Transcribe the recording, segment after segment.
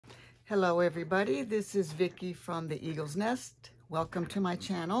Hello everybody, this is Vicki from the Eagle's Nest. Welcome to my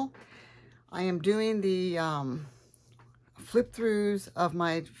channel. I am doing the flip-throughs of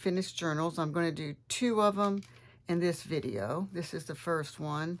my finished journals. I'm going to do 2 of them in this video. This is the first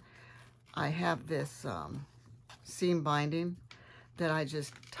one. I have this seam binding that I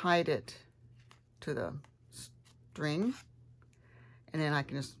just tied it to the string, and then I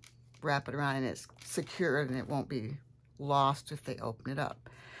can just wrap it around and it's secured and it won't be lost if they open it up.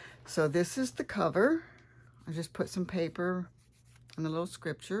 So this is the cover. I just put some paper and a little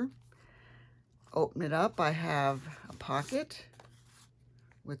scripture. Open it up. I have a pocket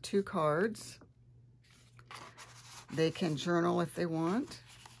with 2 cards. They can journal if they want.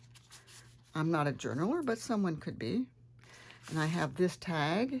 I'm not a journaler, but someone could be. And I have this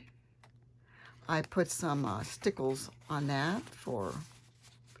tag. I put some stickles on that for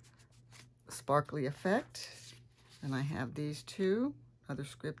sparkly effect. And I have these 2. Other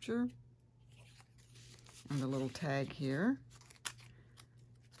scripture and the little tag here.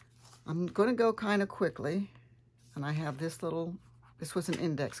 I'm going to go kind of quickly, and I have this was an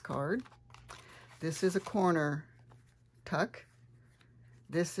index card. This is a corner tuck.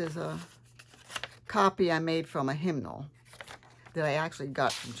 This is a copy I made from a hymnal that I actually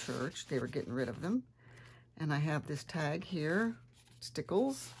got from church. They were getting rid of them. And I have this tag here,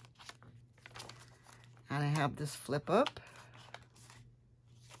 stickles, and I have this flip up.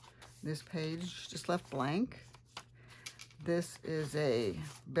 This page just left blank. This is a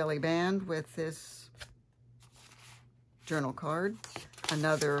belly band with this journal card.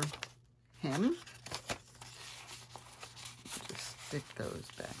 Another hymn. Just stick those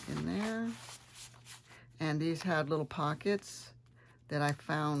back in there. And these had little pockets that I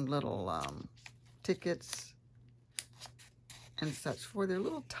found little tickets and such for. They're a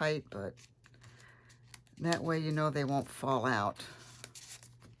little tight, but that way you know they won't fall out.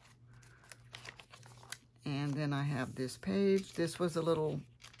 And then I have this page. This was a little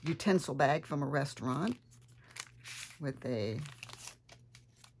utensil bag from a restaurant with a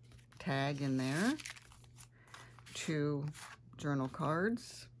tag in there. 2 journal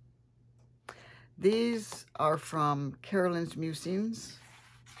cards. These are from Carolyn's Musings,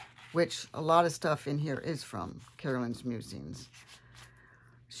 which a lot of stuff in here is from Carolyn's Musings.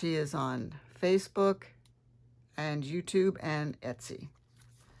 She is on Facebook and YouTube and Etsy.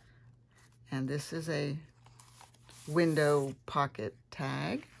 And this is a window pocket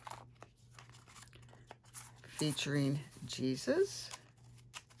tag featuring Jesus.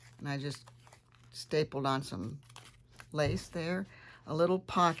 And I just stapled on some lace there. A little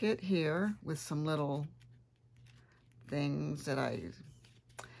pocket here with some little things that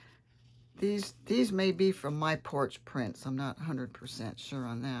these may be from MyPorchPrints. I'm not 100% sure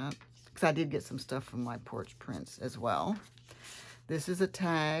on that, because I did get some stuff from MyPorchPrints as well. This is a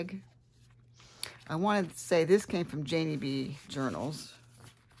tag. I wanted to say this came from Janie B Journals,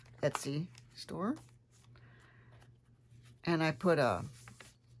 Etsy store. And I put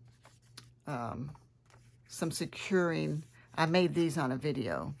some securing. I made these on a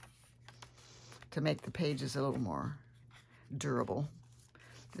video to make the pages a little more durable.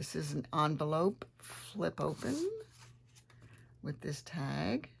 This is an envelope flip open with this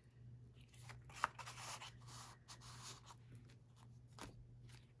tag.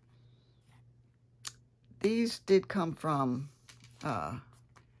 These did come from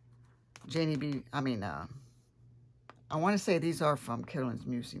Janie B. I want to say these are from Carolyn's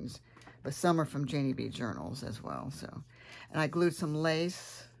Musings, but some are from Janie B Journals as well. So, and I glued some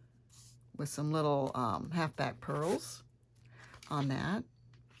lace with some little halfback pearls on that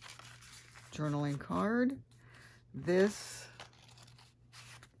journaling card. This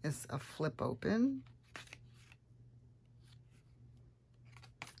is a flip open.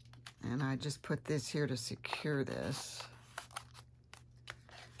 And I just put this here to secure this.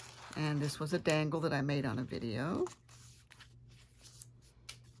 And this was a dangle that I made on a video.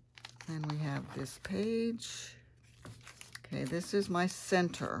 And we have this page. Okay, this is my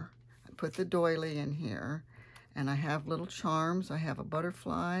center. I put the doily in here. And I have little charms. I have a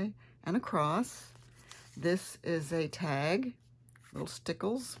butterfly and a cross. This is a tag, little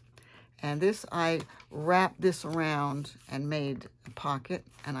stickles. And this, I wrapped this around and made a pocket,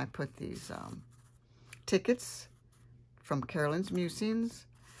 and I put these tickets from Carolyn's Musings.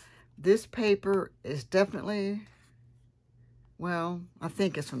 This paper is definitely, well, I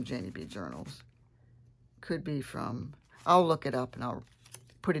think it's from Janie B Journals. Could be from, I'll look it up and I'll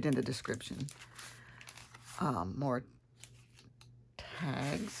put it in the description. More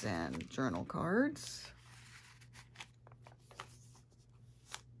tags and journal cards.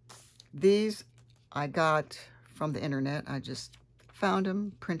 These I got from the internet. I just found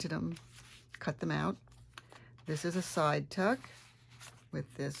them, printed them, cut them out. This is a side tuck with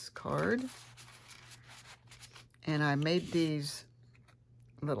this card. And I made these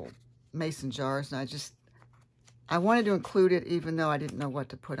little mason jars, and I wanted to include it even though I didn't know what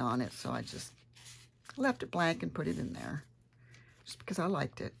to put on it, so I just left it blank and put it in there just because I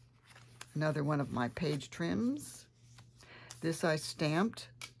liked it. Another one of my page trims. This I stamped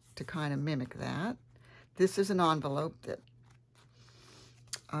to kind of mimic that. This is an envelope that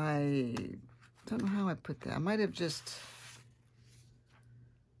I don't know how I put that. I might have just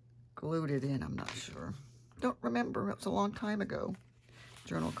glued it in, I'm not sure. Don't remember, it was a long time ago.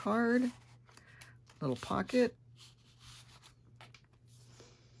 Journal card, little pocket.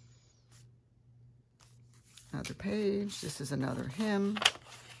 Another page. This is another hymn.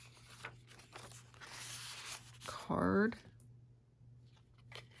 Card.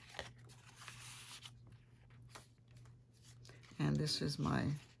 And this is my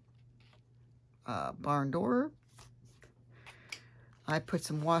barn door. I put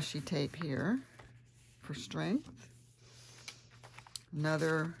some washi tape here for strength.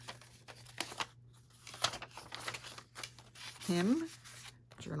 Another hymn,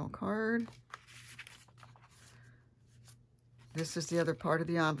 journal card. This is the other part of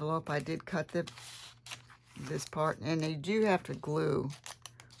the envelope. I did cut this part, and you do have to glue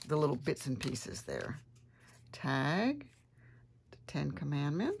the little bits and pieces there. Tag, the 10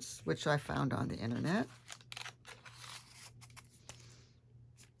 Commandments, which I found on the internet.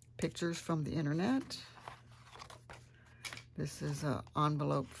 Pictures from the internet. This is an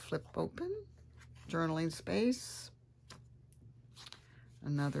envelope flip open, journaling space.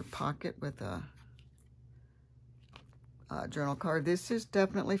 Another pocket with a journal card. This is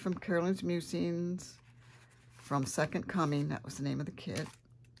definitely from Carolyn's Musings, from Second Coming. That was the name of the kit.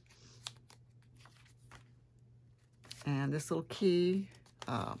 And this little key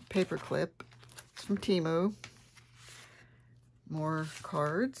paper clip is from Temu. More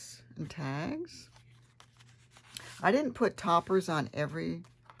cards and tags. I didn't put toppers on every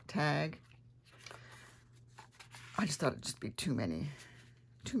tag. I just thought it'd just be too many.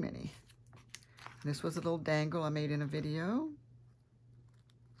 Too many. This was a little dangle I made in a video.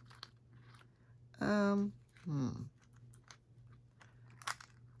 There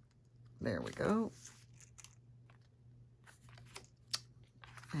we go.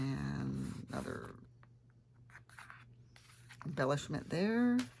 And another embellishment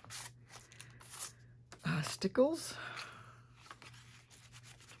there. Stickles.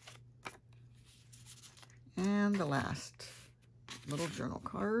 And the last little journal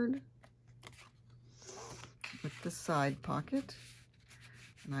card with the side pocket.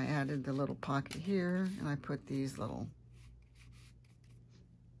 And I added the little pocket here, and I put these little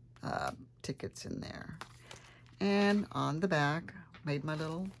tickets in there. And on the back, made my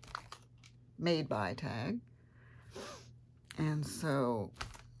little made by tag. And so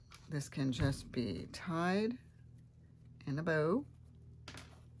this can just be tied in a bow.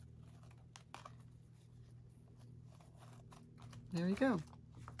 There you go.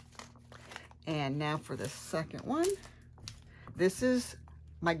 And now for the second one. This is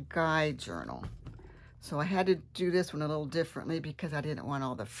my guide journal. So I had to do this one a little differently because I didn't want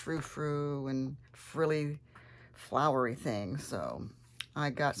all the frou-frou and frilly, flowery things. So I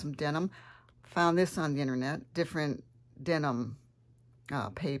got some denim. Found this on the internet. Different denim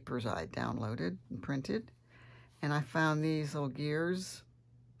papers I downloaded and printed. And I found these little gears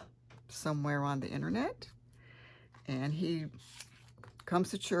somewhere on the internet. And he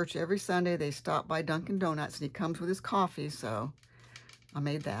comes to church every Sunday. They stop by Dunkin' Donuts, and he comes with his coffee, so I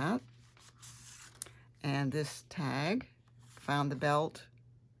made that. And this tag, found the belt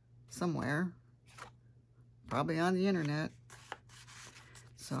somewhere, probably on the internet.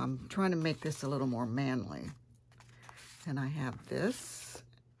 So I'm trying to make this a little more manly. And I have this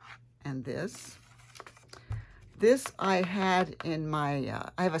and this. This I had in my,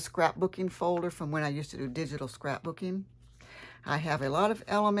 I have a scrapbooking folder from when I used to do digital scrapbooking. I have a lot of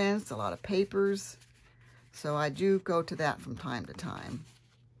elements, a lot of papers, so I do go to that from time to time.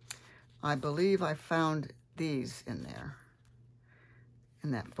 I believe I found these in there,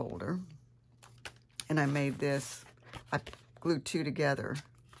 in that folder. And I made this, I glued two together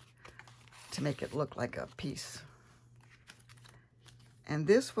to make it look like a piece. And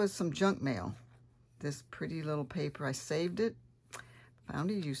this was some junk mail. This pretty little paper, I saved it,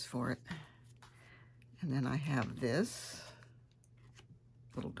 found a use for it. And then I have this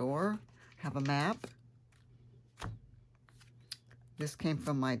little door, have a map. This came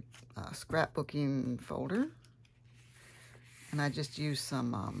from my scrapbooking folder. And I just used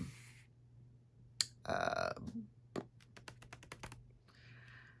some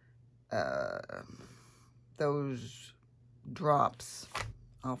those drops.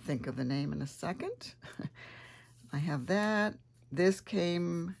 I'll think of the name in a second. I have that. This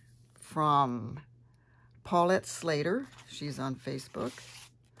came from Paulette Slater. She's on Facebook.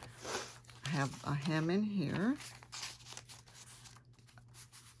 I have a hem in here.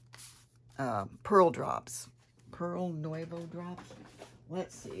 Pearl drops. Pearl Nuevo drops.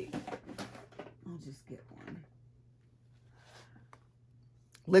 Let's see. I'll just get one.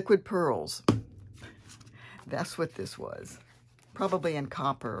 Liquid pearls. That's what this was. Probably in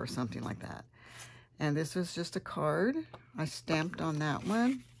copper or something like that. And this was just a card. I stamped on that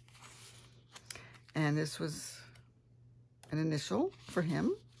one. And this was an initial for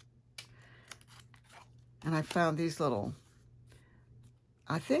him. And I found these little,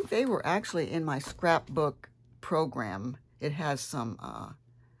 I think they were actually in my scrapbook program. It has some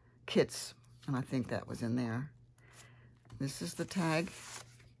kits, and I think that was in there. This is the tag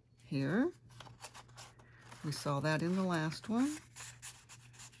here. We saw that in the last one.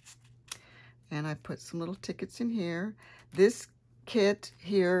 And I put some little tickets in here. This kit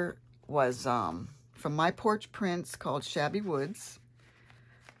here was from MyPorchPrints called ShabbyWoods.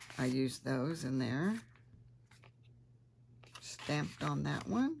 I used those in there. Stamped on that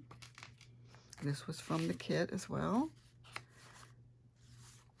one. This was from the kit as well.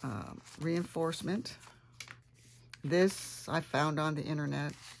 Reinforcement. This I found on the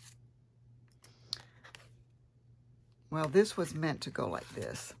internet. Well, this was meant to go like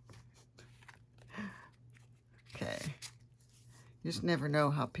this. Okay. You just never know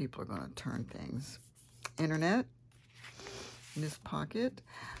how people are going to turn things. Internet. In this pocket.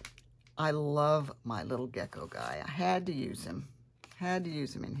 I love my little gecko guy. I had to use him. Had to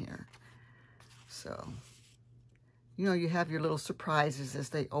use him in here. So, you know, you have your little surprises as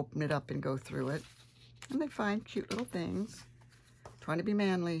they open it up and go through it. And they find cute little things. Trying to be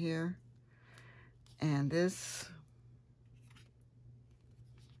manly here. And this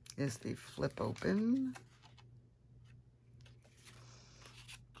is the flip open.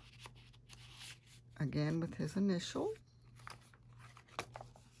 Again with his initial.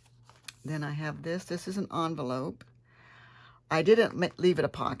 Then I have this. This is an envelope. I didn't leave it a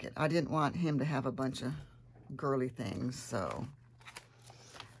pocket. I didn't want him to have a bunch of girly things. So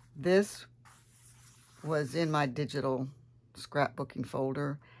this was in my digital scrapbooking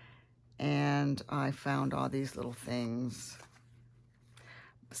folder. And I found all these little things.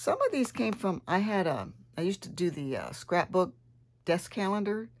 Some of these came from, I used to do the scrapbook desk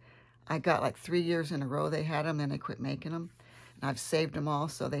calendar. I got like 3 years in a row they had them, then they quit making them. And I've saved them all,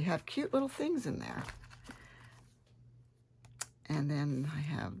 so they have cute little things in there. And then I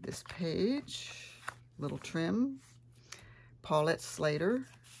have this page, little trim, Paulette Slater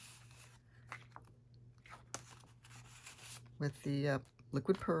with the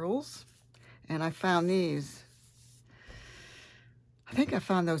liquid pearls. And I found these. I think I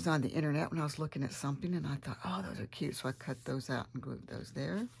found those on the internet when I was looking at something, and I thought, oh, those are cute. So I cut those out and glued those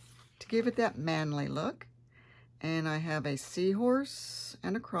there to give it that manly look. And I have a seahorse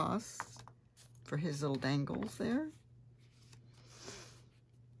and a cross for his little dangles there.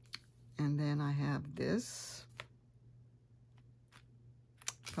 And then I have this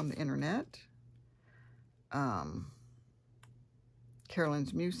from the internet.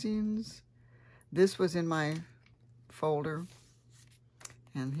 CarolynsMusings. This was in my folder.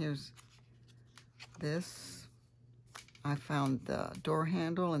 And here's this. I found the door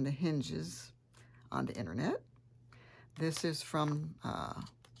handle and the hinges on the internet. This is from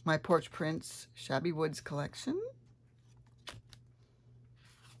MyPorchPrints ShabbyWoods collection.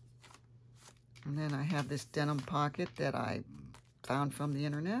 And then I have this denim pocket that I found from the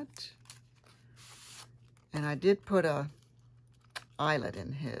internet. And I did put a eyelet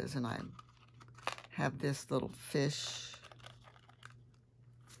in his, and I have this little fish.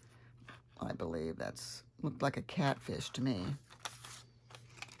 I believe that's looked like a catfish to me.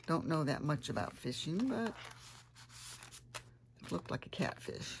 Don't know that much about fishing, but it looked like a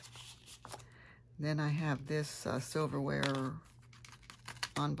catfish. Then I have this silverware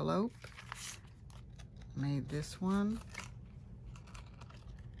envelope. Made this one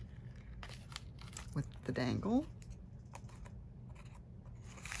with the dangle.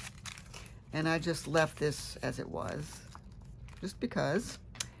 And I just left this as it was, just because.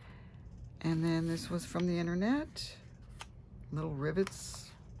 And then this was from the internet. Little rivets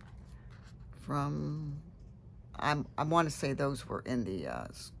from, I want to say those were in the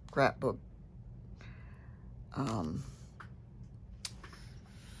scrapbook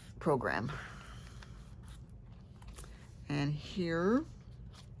program. And here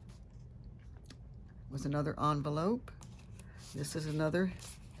was another envelope. This is another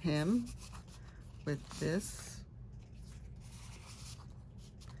him with this.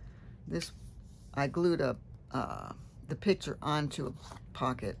 This, I glued up the picture onto a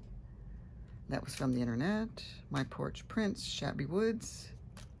pocket. That was from the internet. MyPorchPrints, ShabbyWoods.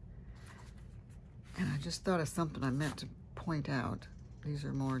 And I just thought of something I meant to point out. These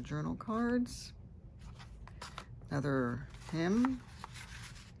are more journal cards. Another hymn.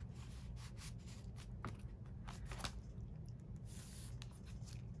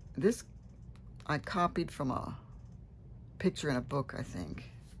 This I copied from a picture in a book, I think.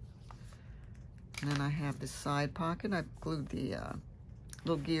 And then I have this side pocket. I glued the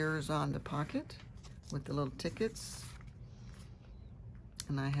little gears on the pocket with the little tickets.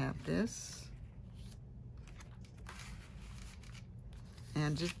 And I have this.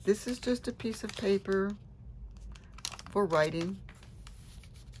 And this is just a piece of paper for writing.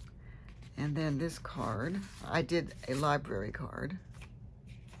 And then this card, I did a library card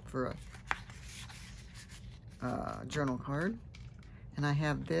for a journal card. And I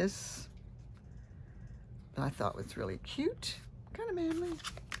have this that I thought was really cute, kind of manly.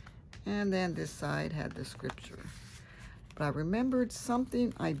 And then this side had the scripture. But I remembered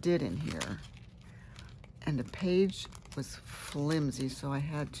something I did in here. And the page was flimsy, so I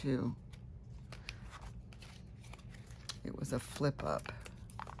had to, it was a flip up.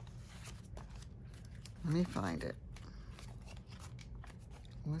 Let me find it.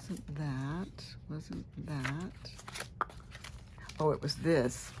 Wasn't that. Oh, it was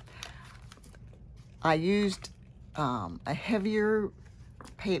this. I used a heavier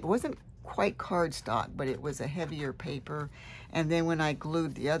paper. It wasn't quite cardstock, but it was a heavier paper. And then when I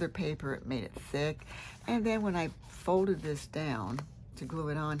glued the other paper, it made it thick. And then when I folded this down to glue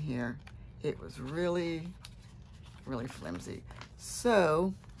it on here, it was really, really flimsy.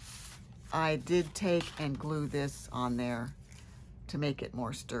 So I did take and glue this on there to make it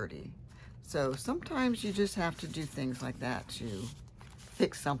more sturdy. So sometimes you just have to do things like that to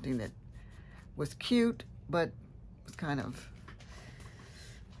fix something that was cute, but was kind of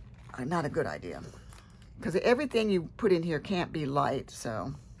not a good idea. Because everything you put in here can't be light,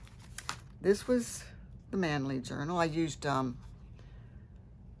 so this was the manly journal. I used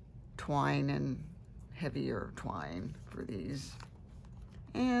twine and heavier twine for these.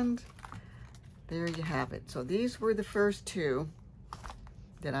 And there you have it. So these were the first two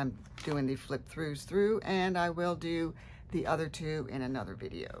that I'm doing the flip throughs through, and I will do the other two in another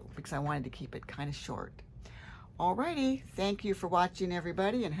video because I wanted to keep it kind of short. Alrighty, thank you for watching,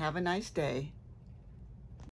 everybody, and have a nice day.